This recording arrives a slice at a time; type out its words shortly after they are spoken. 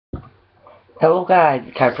Hello guys,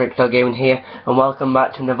 it's XBL here, and welcome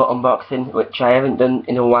back to another unboxing, which I haven't done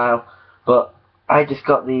in a while, but I just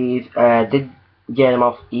got these. Did get them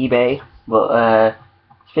off eBay, but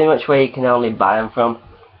it's pretty much where you can only buy them from,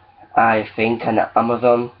 I think, on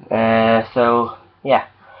Amazon. So yeah,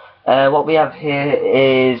 what we have here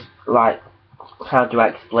is, like, how do I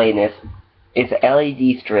explain this? It's an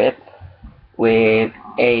LED strip with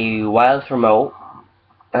a wireless remote,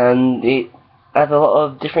 and it has a lot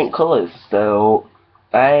of different colours. So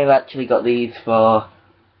I've actually got these for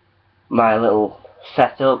my little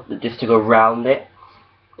setup, just to go round it.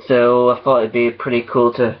 So I thought it'd be pretty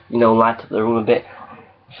cool to, light up the room a bit.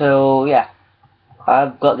 So yeah,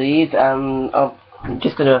 I've got these, and I'm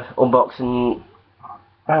just gonna unbox and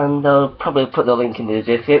I'll probably put the link in the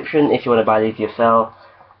description if you want to buy these yourself.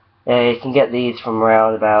 You can get these from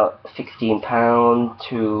around about £16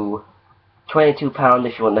 to £22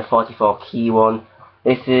 if you want the 44 key one.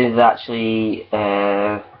 This is actually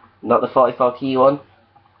not the 44 key one.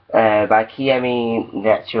 By key I mean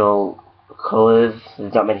the actual colours.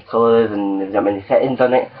 There's not many colours and there's not many settings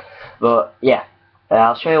on it. But yeah,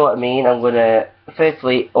 I'll show you what I mean. I'm going to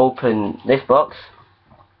firstly open this box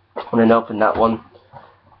and then open that one.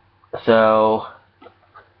 So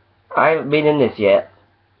I haven't been in this yet.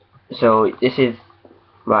 So this is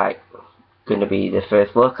like going to be the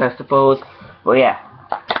first look, I suppose. But yeah,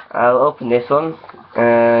 I'll open this one,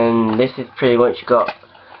 and this is pretty much got,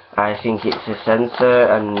 I think it's a sensor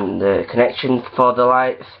and the connection for the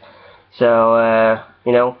lights. So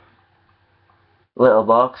little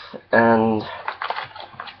box, and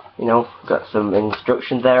got some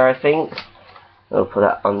instructions there, I think. I'll put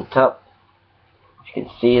that on top. You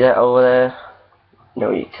can see that over there.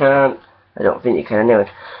 No, you can't. I don't think you can anyway.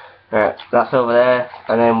 Alright, that's over there,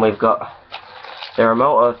 and then we've got the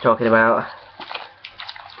remote I was talking about.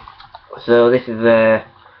 So this is the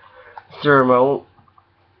remote,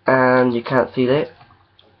 and you can't see it.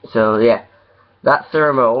 So yeah, that's the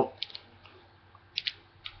remote.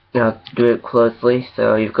 Now do it closely.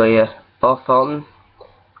 So you've got your off on,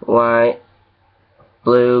 white,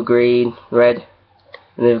 blue, green, red,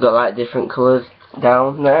 and they've got like different colours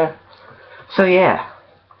down there. So yeah,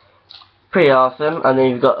 pretty awesome. And then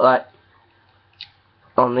you've got, like,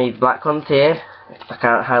 on these black ones here, I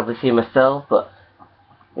can't hardly see myself, but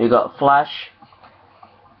you've got flash,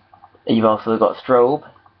 you've also got strobe,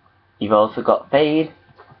 you've also got fade,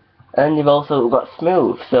 and you've also got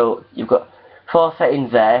smooth. So you've got 4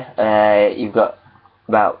 settings there. You've got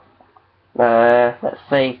about let's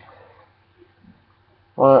say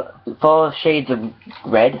 4 shades of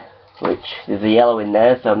red, which there's a yellow in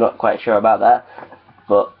there, so I'm not quite sure about that,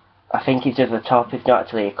 but I think it's just a top, it's not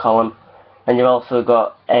actually a column. And you've also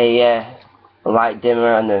got a light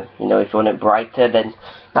dimmer, and if you want it brighter, then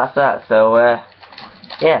that's that. So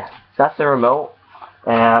yeah, that's the remote.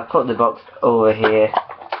 I'll put the box over here.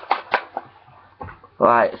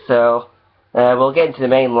 Right, so we'll get into the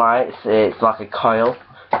main lights. It's like a coil,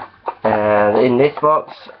 and in this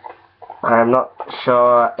box I'm not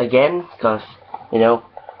sure again, because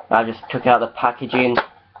I just took out the packaging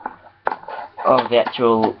of the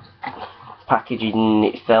actual packaging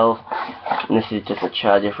itself, and this is just a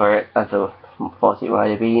charger for it, as I thought it might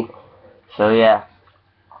have been. So yeah,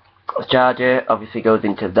 the charger obviously goes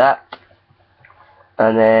into that,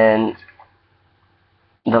 and then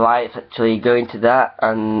the lights actually go into that,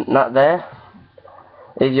 and that there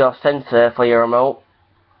is your sensor for your remote.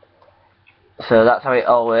 So that's how it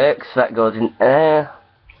all works. That goes in there,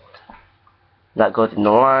 that goes in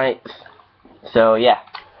the lights. So yeah,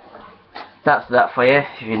 that's that for you.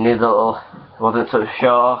 If you knew that, wasn't so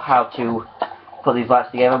sure how to put these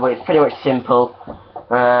lights together, but it's pretty much simple.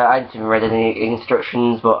 I haven't even read any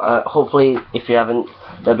instructions, but hopefully if you haven't,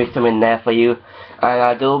 there'll be some in there for you. And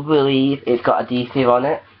I do believe it's got adhesive on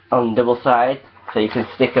it, on double side, so you can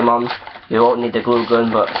stick them on. You won't need the glue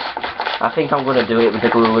gun, but I think I'm going to do it with the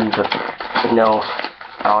glue gun, just, I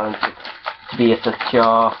want it to be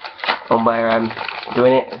secure on where I'm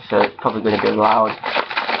doing it, so it's probably going to be loud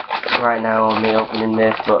right now on me opening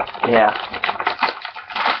this. But yeah,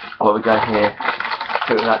 what we got here,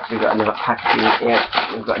 so we've actually got another packaging.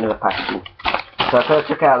 Yeah, we've got another packaging. So I could have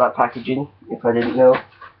took out that packaging if I didn't know,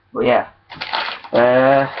 but yeah,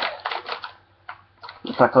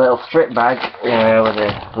 it's like a little strip bag with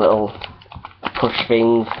a little push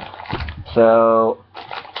things. So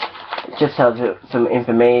it just tells you some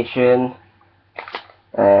information,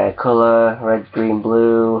 colour, red, green,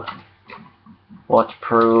 blue,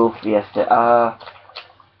 waterproof, yes they are,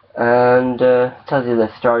 and tells you the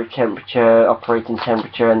storage temperature, operating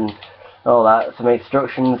temperature, and all that. Some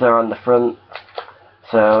instructions are on the front.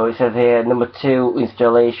 So it says here, number 2,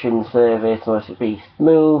 installation service must be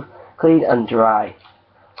smooth, clean and dry.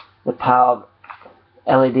 The power of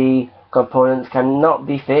LED components cannot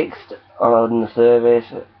be fixed on the surface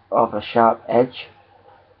of a sharp edge.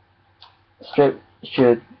 Strip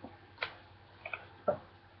should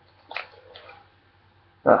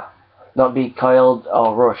not be coiled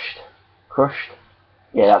or crushed.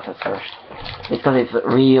 Yeah, that's a crushed. It's because it's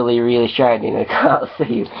really shiny and I can't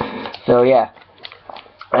see. So yeah,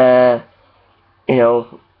 you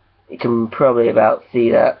know, you can probably about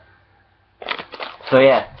see that. So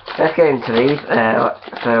yeah, let's get into these.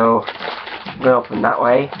 So I'm going to open that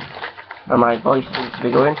way, and my voice seems to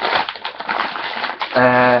be going.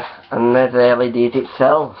 And there's the LED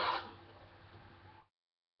itself.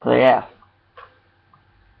 So yeah,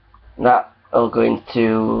 that will go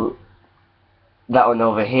into that one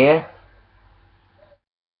over here,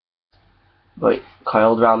 but it's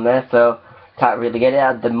coiled around there, so can't really get it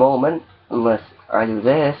at the moment unless I do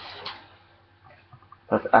this,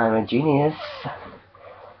 because I'm a genius.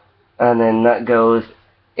 And then that goes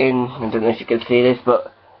in, I don't know if you can see this,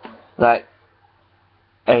 but like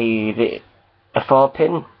a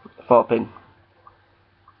 4-pin,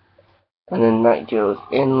 and then that goes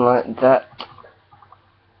in like that.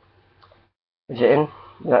 Is it in?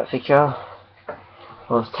 Is that secure?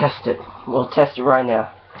 We'll test it. We'll test it right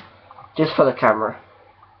now, just for the camera,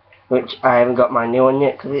 which I haven't got my new one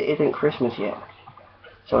yet because it isn't Christmas yet.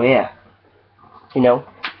 So yeah, you know,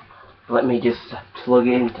 let me just plug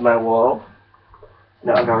it into my wall.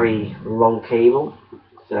 Not a very long cable,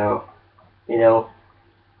 so you know,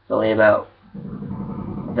 it's only about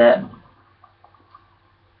that.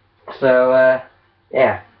 So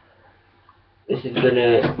yeah, this is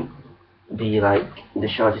gonna be like the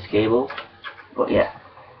shortest cable, but yeah,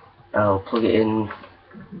 I'll plug it in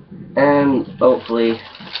and hopefully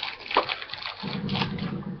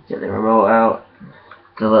get the remote out.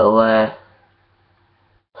 The little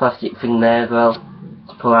plastic thing there as well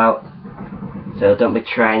to pull out, so don't be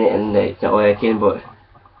trying it and it's not working. But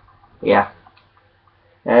yeah,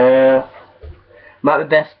 might be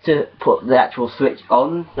best to put the actual switch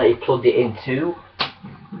on that you plugged it into.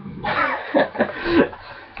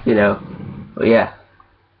 You know, but yeah,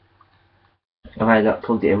 have I not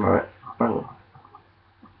plugged it in right?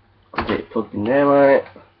 Is it plugged in there right?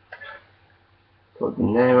 Plugged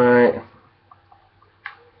in there right?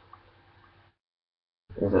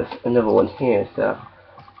 There's another one here, so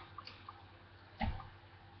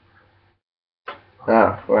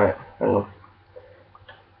right, hang on.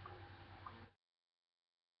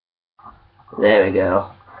 There we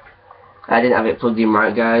go. I didn't have it plugged in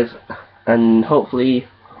right, guys, and hopefully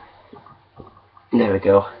there we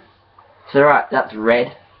go. So right, that's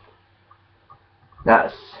red,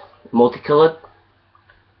 that's multicolored,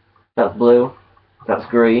 that's blue, that's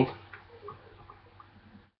green,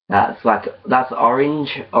 that's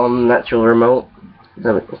orange on the actual remote.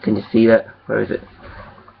 Can you see that? Where is it?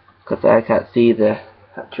 Because I can't see the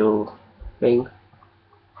actual thing.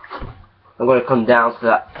 I'm going to come down to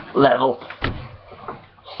that level.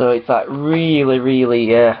 So it's like really,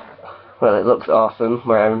 well, it looks awesome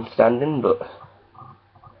where I'm standing, but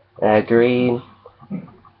green,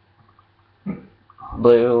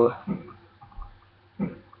 blue,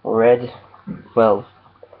 red. Well,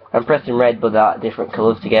 I'm pressing red, but they're different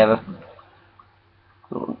colours together.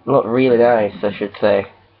 Look really nice, I should say.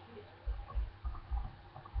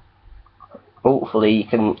 Hopefully you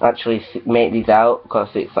can actually make these out, because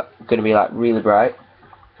it's going to be like really bright,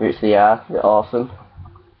 which they are. They're awesome.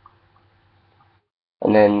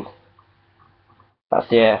 And then that's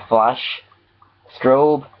the flash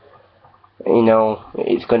strobe. You know,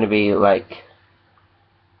 it's going to be like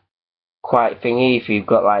quite thingy if you've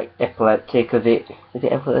got like epileptic. Is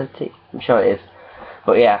it epileptic? I'm sure it is.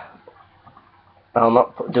 But yeah, I'll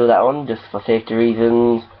not do that one just for safety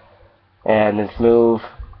reasons. And then smooth.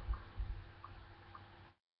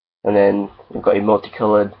 And then you've got your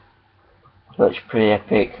multicolored. Looks pretty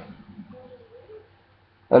epic.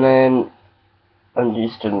 And then I'm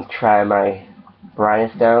just going to try my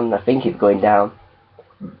brightness down. I think it's going down.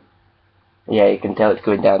 Yeah, you can tell it's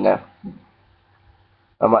going down now.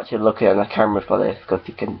 I'm actually looking at the camera for this because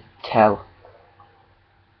you can tell.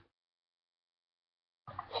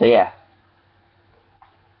 So yeah,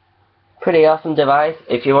 pretty awesome device.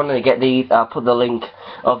 If you want to get these, I'll put the link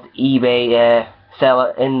of the eBay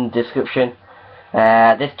seller in the description.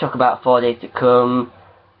 This took about 4 days to come.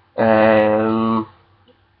 I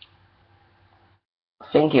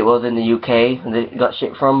think it was in the UK that it got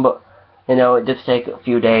shipped from, but you know, it does take a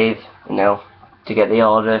few days, you know, to get the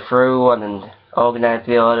order through and then organize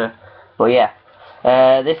the order. But yeah,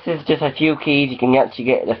 This is just a few keys. You can actually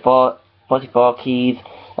get the 44 keys,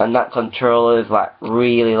 and that controller is like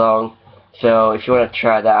really long. So if you want to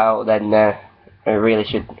try that out, then I really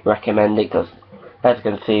should recommend it, because as you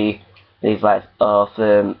can see, these lights are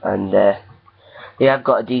awesome. And yeah, I've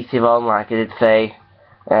got adhesive on, like I did say.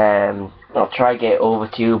 I'll try to get it over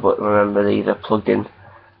to you, but remember, these are plugged in.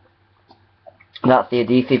 That's the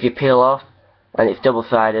adhesive you peel off, and it's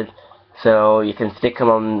double-sided, so you can stick them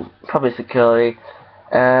on probably securely.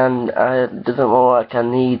 And it doesn't look like I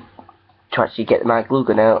need to actually get my glue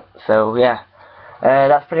gun out. So yeah,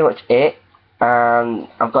 that's pretty much it. And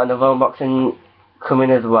I've got another unboxing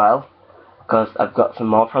coming as well, because I've got some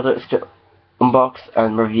more products to unbox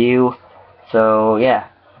and review. So yeah,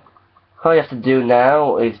 all you have to do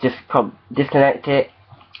now is just disconnect it,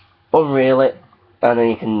 unreel it, and then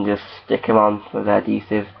you can just stick them on with the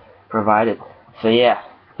adhesive provided. So yeah,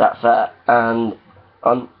 that's that, and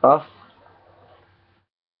on off.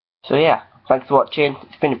 So yeah, thanks for watching.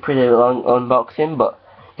 It's been a pretty long unboxing, but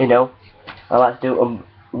you know, I like to do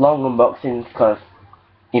long unboxings, because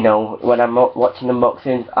you know, when I'm watching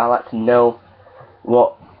unboxings, I like to know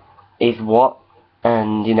what is what,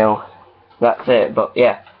 and you know, that's it. But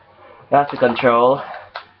yeah, that's the control,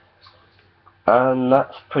 and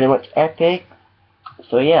that's pretty much epic.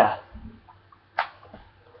 So yeah,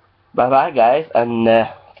 bye bye guys, and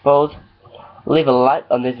suppose leave a like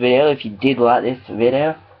on this video if you did like this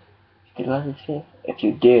video. If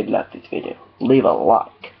you did like this video, leave a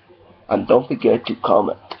like, and don't forget to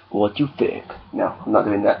comment what you think. No, I'm not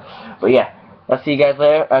doing that. But yeah, I'll see you guys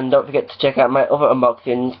later, and don't forget to check out my other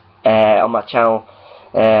unboxings on my channel.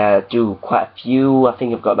 Do quite a few. I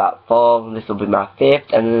think I've got about 4. This will be my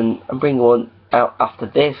 5th, and then I'm bringing one out after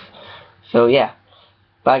this. So yeah,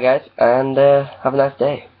 bye guys, and have a nice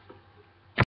day.